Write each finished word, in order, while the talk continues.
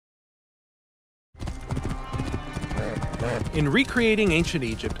In recreating ancient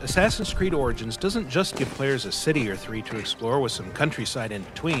Egypt, Assassin's Creed Origins doesn't just give players a city or three to explore with some countryside in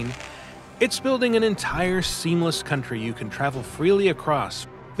between. It's building an entire seamless country you can travel freely across.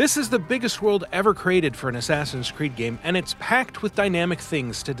 This is the biggest world ever created for an Assassin's Creed game, and it's packed with dynamic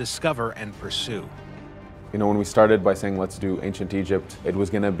things to discover and pursue. You know, when we started by saying let's do ancient Egypt, it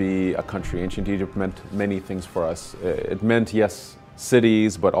was going to be a country. Ancient Egypt meant many things for us. It meant, yes,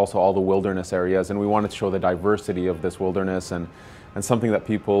 cities, but also all the wilderness areas, and we wanted to show the diversity of this wilderness and something that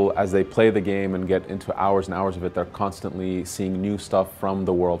people, as they play the game and get into hours and hours of it, they're constantly seeing new stuff from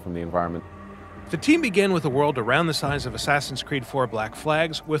the world, from the environment. The team began with a world around the size of Assassin's Creed 4 Black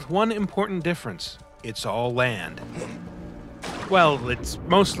Flags with one important difference. It's all land. Well, it's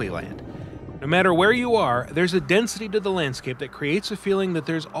mostly land. No matter where you are, there's a density to the landscape that creates a feeling that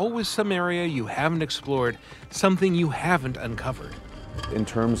there's always some area you haven't explored, something you haven't uncovered. In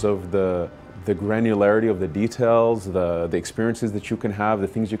terms of the granularity of the details, the experiences that you can have, the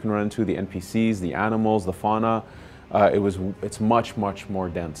things you can run into, the NPCs, the animals, the fauna, it's much, much more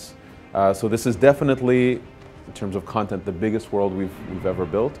dense. So this is definitely, in terms of content, the biggest world we've ever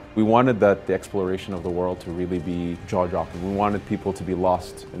built. We wanted the exploration of the world to really be jaw-dropping. We wanted people to be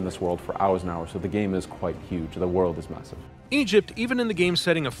lost in this world for hours and hours, so the game is quite huge. The world is massive. Egypt, even in the game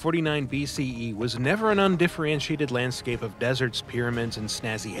setting of 49 BCE, was never an undifferentiated landscape of deserts, pyramids, and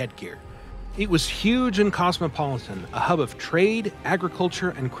snazzy headgear. It was huge and cosmopolitan, a hub of trade, agriculture,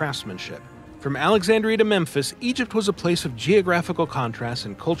 and craftsmanship. From Alexandria to Memphis, Egypt was a place of geographical contrast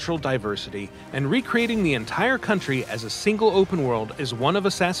and cultural diversity, and recreating the entire country as a single open world is one of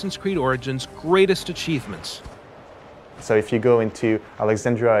Assassin's Creed Origins' greatest achievements. So if you go into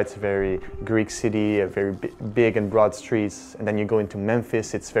Alexandria, it's a very Greek city, a very big and broad streets. And then you go into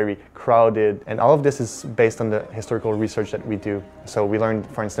Memphis, it's very crowded. And all of this is based on the historical research that we do. So we learned,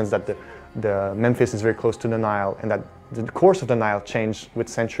 for instance, that the Memphis is very close to the Nile, and that the course of the Nile changed with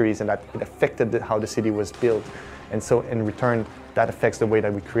centuries, and that it affected how the city was built. And so in return, that affects the way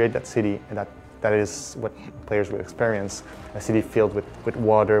that we create that city, and that is what players will experience. A city filled with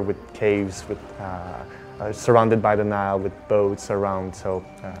water, with caves, with surrounded by the Nile, with boats around, so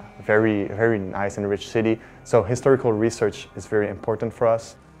very, very nice and rich city. So historical research is very important for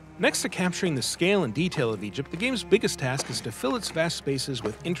us. Next to capturing the scale and detail of Egypt, the game's biggest task is to fill its vast spaces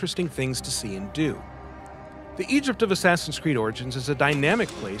with interesting things to see and do. The Egypt of Assassin's Creed Origins is a dynamic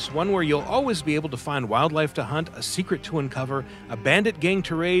place, one where you'll always be able to find wildlife to hunt, a secret to uncover, a bandit gang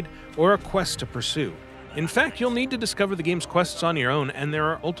to raid, or a quest to pursue. In fact, you'll need to discover the game's quests on your own, and there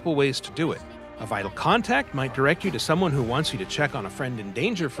are multiple ways to do it. A vital contact might direct you to someone who wants you to check on a friend in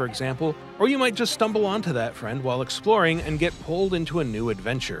danger, for example, or you might just stumble onto that friend while exploring and get pulled into a new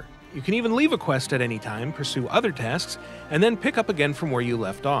adventure. You can even leave a quest at any time, pursue other tasks, and then pick up again from where you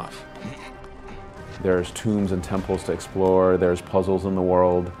left off. There's tombs and temples to explore, there's puzzles in the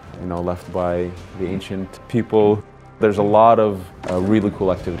world, left by the ancient people. There's a lot of really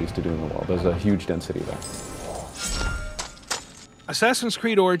cool activities to do in the world. There's a huge density there. Assassin's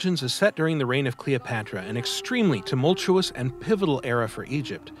Creed Origins is set during the reign of Cleopatra, an extremely tumultuous and pivotal era for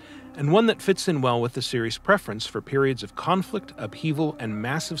Egypt, and one that fits in well with the series' preference for periods of conflict, upheaval, and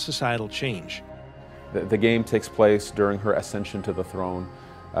massive societal change. The game takes place during her ascension to the throne.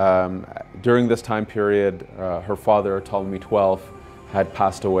 During this time period, her father, Ptolemy XII, had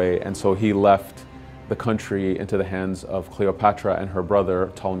passed away, and so he left the country into the hands of Cleopatra and her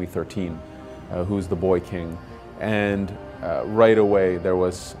brother, Ptolemy XIII, who's the boy king. And right away there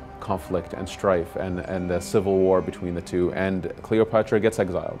was conflict and strife and a civil war between the two, and Cleopatra gets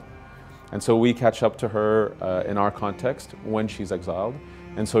exiled. And so we catch up to her in our context when she's exiled,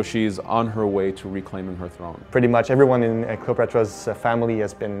 and so she's on her way to reclaiming her throne. Pretty much everyone in Cleopatra's family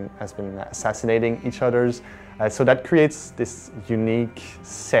has been assassinating each other's, so that creates this unique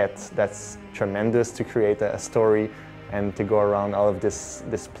set that's tremendous to create a story and to go around all of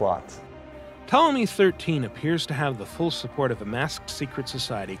this plot. Ptolemy XIII appears to have the full support of a masked secret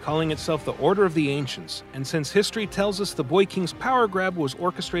society calling itself the Order of the Ancients, and since history tells us the Boy King's power grab was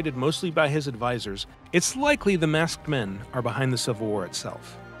orchestrated mostly by his advisors, it's likely the masked men are behind the civil war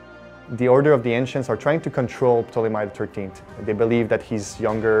itself. The Order of the Ancients are trying to control Ptolemy XIII. They believe that he's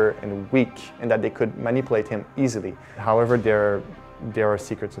younger and weak and that they could manipulate him easily. However, they're a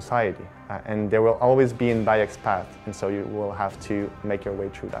secret society, and they will always be in Bayek's path, and so you will have to make your way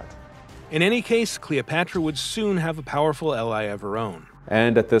through that. In any case, Cleopatra would soon have a powerful ally of her own.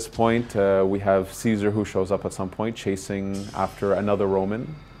 And at this point, we have Caesar, who shows up at some point chasing after another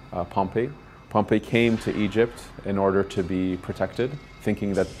Roman, Pompey. Pompey came to Egypt in order to be protected,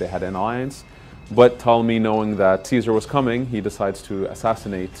 thinking that they had an alliance. But Ptolemy, knowing that Caesar was coming, he decides to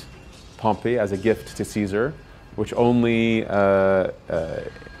assassinate Pompey as a gift to Caesar, which only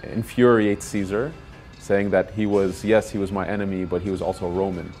infuriates Caesar, saying that he was, yes, he was my enemy, but he was also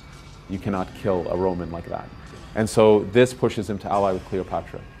Roman. You cannot kill a Roman like that. And so this pushes him to ally with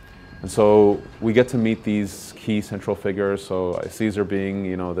Cleopatra. And so we get to meet these key central figures. So Caesar being,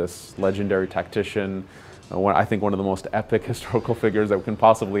 you know, this legendary tactician, I think one of the most epic historical figures that we can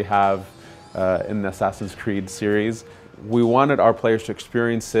possibly have in the Assassin's Creed series. We wanted our players to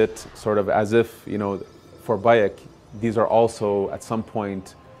experience it sort of as if, you know, for Bayek, these are also at some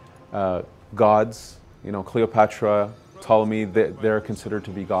point gods. You know, Cleopatra, Ptolemy, they're considered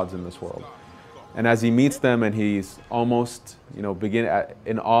to be gods in this world. And as he meets them and he's almost, you know,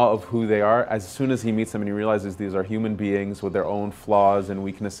 in awe of who they are, as soon as he meets them and he realizes these are human beings with their own flaws and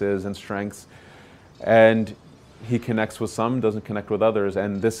weaknesses and strengths, and he connects with some, doesn't connect with others.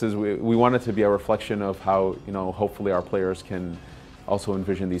 And this is, we want it to be a reflection of how, you know, hopefully our players can also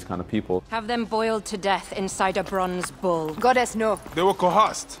envision these kind of people. Have them boiled to death inside a bronze bull. Goddess, no. They were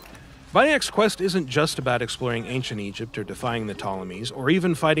coerced. Bayek's quest isn't just about exploring ancient Egypt or defying the Ptolemies, or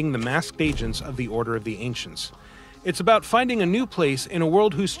even fighting the masked agents of the Order of the Ancients. It's about finding a new place in a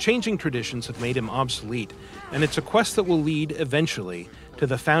world whose changing traditions have made him obsolete, and it's a quest that will lead, eventually, to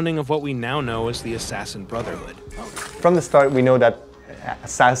the founding of what we now know as the Assassin Brotherhood. From the start, we know that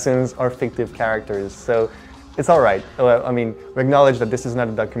assassins are fictive characters, so it's all right. I mean, we acknowledge that this is not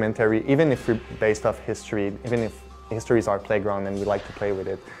a documentary, even if we're based off history, even if history is our playground and we like to play with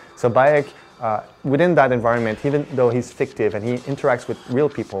it. So Bayek, within that environment, even though he's fictive and he interacts with real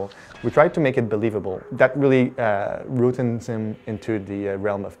people, we try to make it believable. That really roots him into the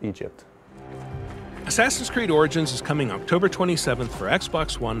realm of Egypt. Assassin's Creed Origins is coming October 27th for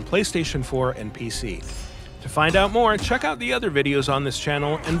Xbox One, PlayStation 4, and PC. To find out more, check out the other videos on this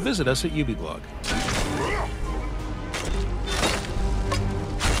channel and visit us at Ubiblog.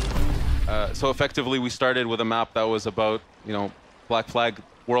 So effectively, we started with a map that was about, you know, Black Flag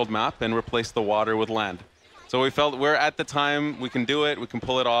world map and replaced the water with land. So we felt we're at the time, we can do it, we can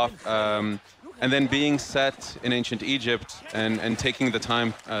pull it off. And then being set in ancient Egypt and taking the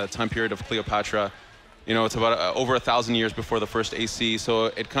time period of Cleopatra, you know, it's about over 1,000 years before the first AC. So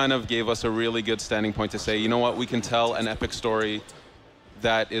it kind of gave us a really good standing point to say, you know what, we can tell an epic story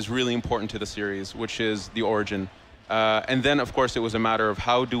that is really important to the series, which is the origin. And then, of course, it was a matter of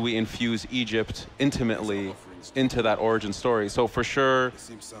how do we infuse Egypt intimately into that origin story. So for sure,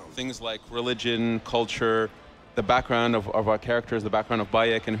 things like religion, culture, the background of our characters, the background of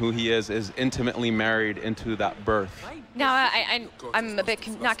Bayek and who he is intimately married into that birth. Now, I'm a bit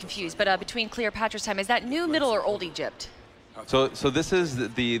not confused, but between Cleopatra's time, is that New, Middle, or Old Egypt? So this is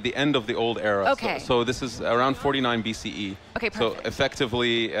the end of the old era. Okay. So this is around 49 BCE. Okay, perfect. So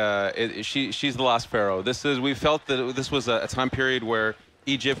effectively, she's the last pharaoh. We felt that this was a time period where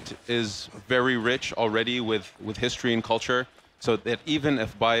Egypt is very rich already with history and culture, so that even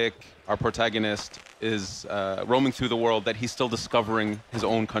if Bayek, our protagonist, is roaming through the world, that he's still discovering his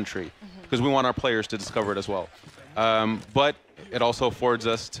own country, because we want our players to discover it as well. But it also affords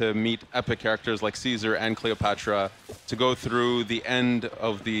us to meet epic characters like Caesar and Cleopatra, to go through the end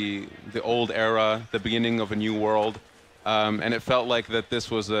of the old era, the beginning of a new world. And it felt like that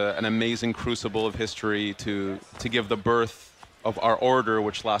this was an amazing crucible of history to give the birth of our order,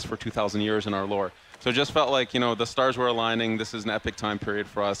 which lasts for 2,000 years in our lore. So it just felt like, you know, the stars were aligning. This is an epic time period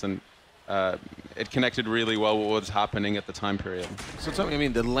for us, and it connected really well with what was happening at the time period. So tell me, I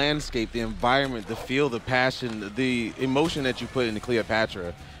mean, the landscape, the environment, the feel, the passion, the emotion that you put into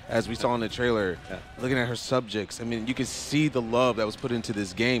Cleopatra, as we saw in the trailer, looking at her subjects. I mean, you can see the love that was put into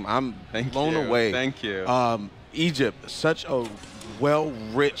this game. I'm blown away. Thank you. Egypt, such a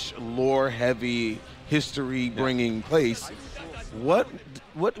well-rich, lore-heavy, history-bringing place.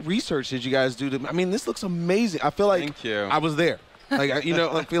 What research did you guys do to? I mean, this looks amazing. I feel like Thank you. I was there. Like, you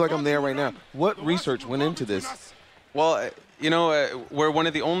know, I feel like I'm there right now. What research went into this? Well, you know, we're one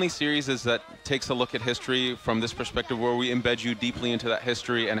of the only series that takes a look at history from this perspective, where we embed you deeply into that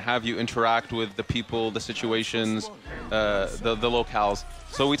history and have you interact with the people, the situations, the locales.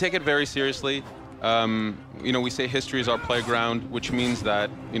 So we take it very seriously. You know, we say history is our playground, which means that,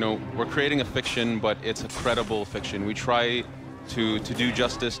 you know, we're creating a fiction, but it's a credible fiction. We try to do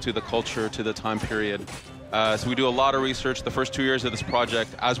justice to the culture, to the time period. So we do a lot of research. The first 2 years of this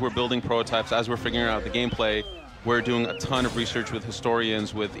project, as we're building prototypes, as we're figuring out the gameplay, we're doing a ton of research with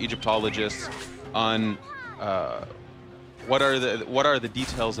historians, with Egyptologists on what are the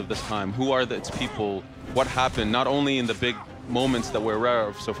details of this time, who are its people, what happened, not only in the big moments that we're aware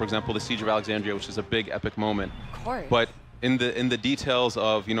of. So, for example, the Siege of Alexandria, which is a big epic moment, Of course. but in the details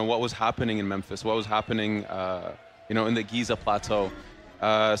of, you know, what was happening in Memphis, what was happening, you know, in the Giza Plateau.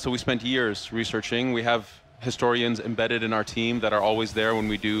 So we spent years researching. We have historians embedded in our team that are always there when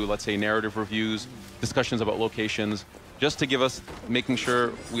we do, let's say, narrative reviews, discussions about locations, just to give us, making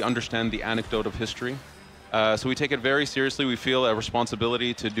sure we understand the anecdote of history. So we take it very seriously. We feel a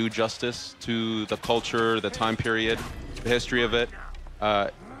responsibility to do justice to the culture, the time period, the history of it.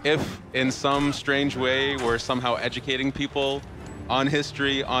 If in some strange way we're somehow educating people on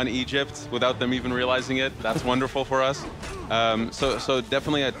history, on Egypt, without them even realizing it, that's wonderful for us. So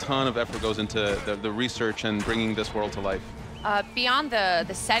definitely a ton of effort goes into the research and bringing this world to life. Beyond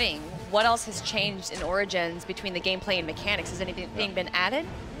the setting, what else has changed in Origins between the gameplay and mechanics? Has anything been added?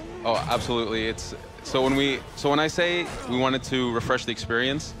 Oh, absolutely. So when I say we wanted to refresh the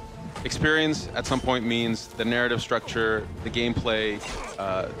experience at some point means the narrative structure, the gameplay,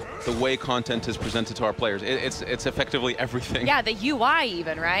 the way content is presented to our players. It's effectively everything. Yeah, the UI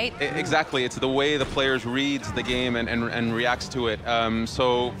even, right? Exactly. It's the way the players reads the game and reacts to it.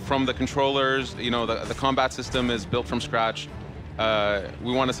 So from the controllers, the combat system is built from scratch.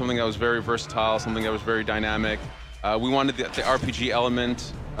 We wanted something that was very versatile, something that was very dynamic. We wanted the RPG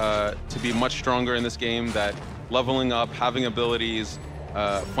element to be much stronger in this game, that leveling up, having abilities,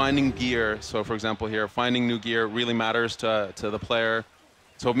 finding gear. So for example here, finding new gear really matters to the player.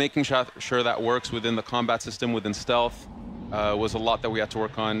 So making sure that works within the combat system, within stealth, was a lot that we had to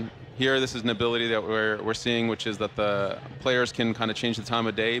work on. Here, this is an ability that we're seeing, which is that the players can kind of change the time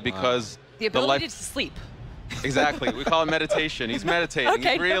of day because the ability to sleep. Exactly. We call it meditation. He's meditating.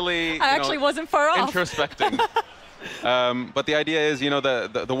 Okay. He's really I actually wasn't far off. Introspecting. But the idea is,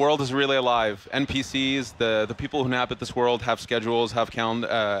 the world is really alive. NPCs, the people who inhabit this world have schedules, have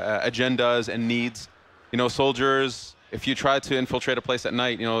agendas and needs. Soldiers, if you try to infiltrate a place at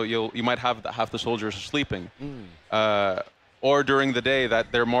night, you might have half the soldiers are sleeping. Or during the day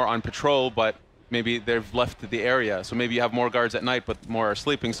that they're more on patrol, but maybe they've left the area. So maybe you have more guards at night, but more are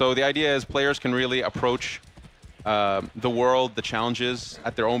sleeping. So the idea is players can really approach the world, the challenges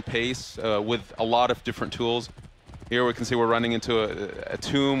at their own pace with a lot of different tools. Here we can see we're running into a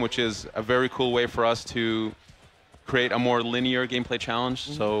tomb, which is a very cool way for us to create a more linear gameplay challenge.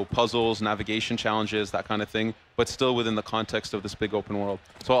 So puzzles, navigation challenges, that kind of thing, but still within the context of this big open world.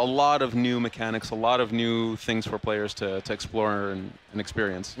 So a lot of new mechanics, a lot of new things for players to explore and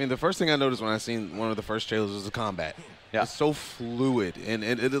experience. I mean, the first thing I noticed when I seen one of the first trailers was the combat. Yeah. It's so fluid, and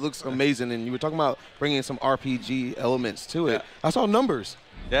it looks amazing. And you were talking about bringing some RPG elements to it. Yeah. I saw numbers.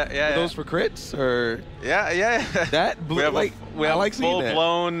 Yeah. Are those for crits or? Yeah. That blew, we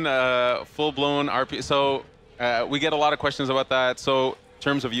have full-blown RPG. So we get a lot of questions about that. So in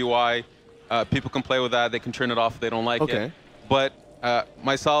terms of UI, people can play with that. They can turn it off if they don't like it. But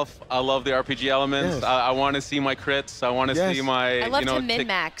myself, I love the RPG elements. Yes. I want to see my crits. I want to see my. I love to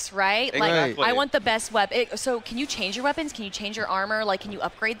min-max, right? Exactly. Like, I want the best weapon. So can you change your weapons? Can you change your armor? Like, can you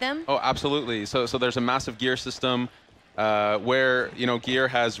upgrade them? Oh, absolutely. So there's a massive gear system where gear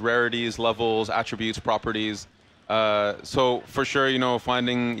has rarities, levels, attributes, properties. So for sure, you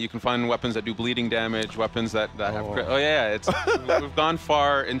can find weapons that do bleeding damage, weapons that have crit. Oh yeah, we've gone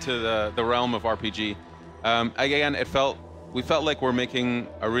far into the realm of RPG. Again, we felt like we're making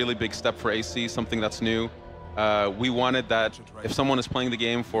a really big step for AC, something that's new. We wanted that if someone is playing the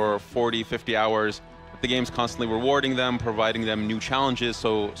game for 40, 50 hours, the game's constantly rewarding them, providing them new challenges.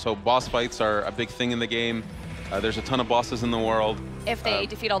 So boss fights are a big thing in the game. There's a ton of bosses in the world. If they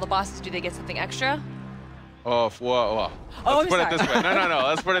defeat all the bosses, do they get something extra? Oh, whoa. Let's put it this way. No.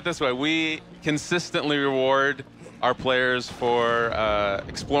 Let's put it this way. We consistently reward our players for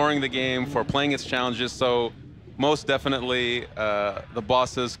exploring the game, for playing its challenges. So most definitely, the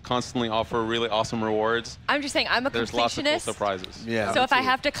bosses constantly offer really awesome rewards. I'm just saying, I'm a completionist. There's lots of cool surprises. Yeah. So if I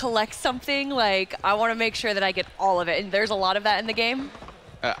have to collect something, I want to make sure that I get all of it. And there's a lot of that in the game.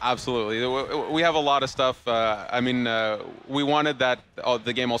 Absolutely. We have a lot of stuff. We wanted that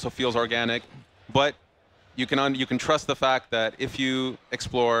the game also feels organic, but you can trust the fact that if you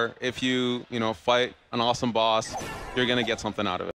explore, if you fight an awesome boss, you're going to get something out of it.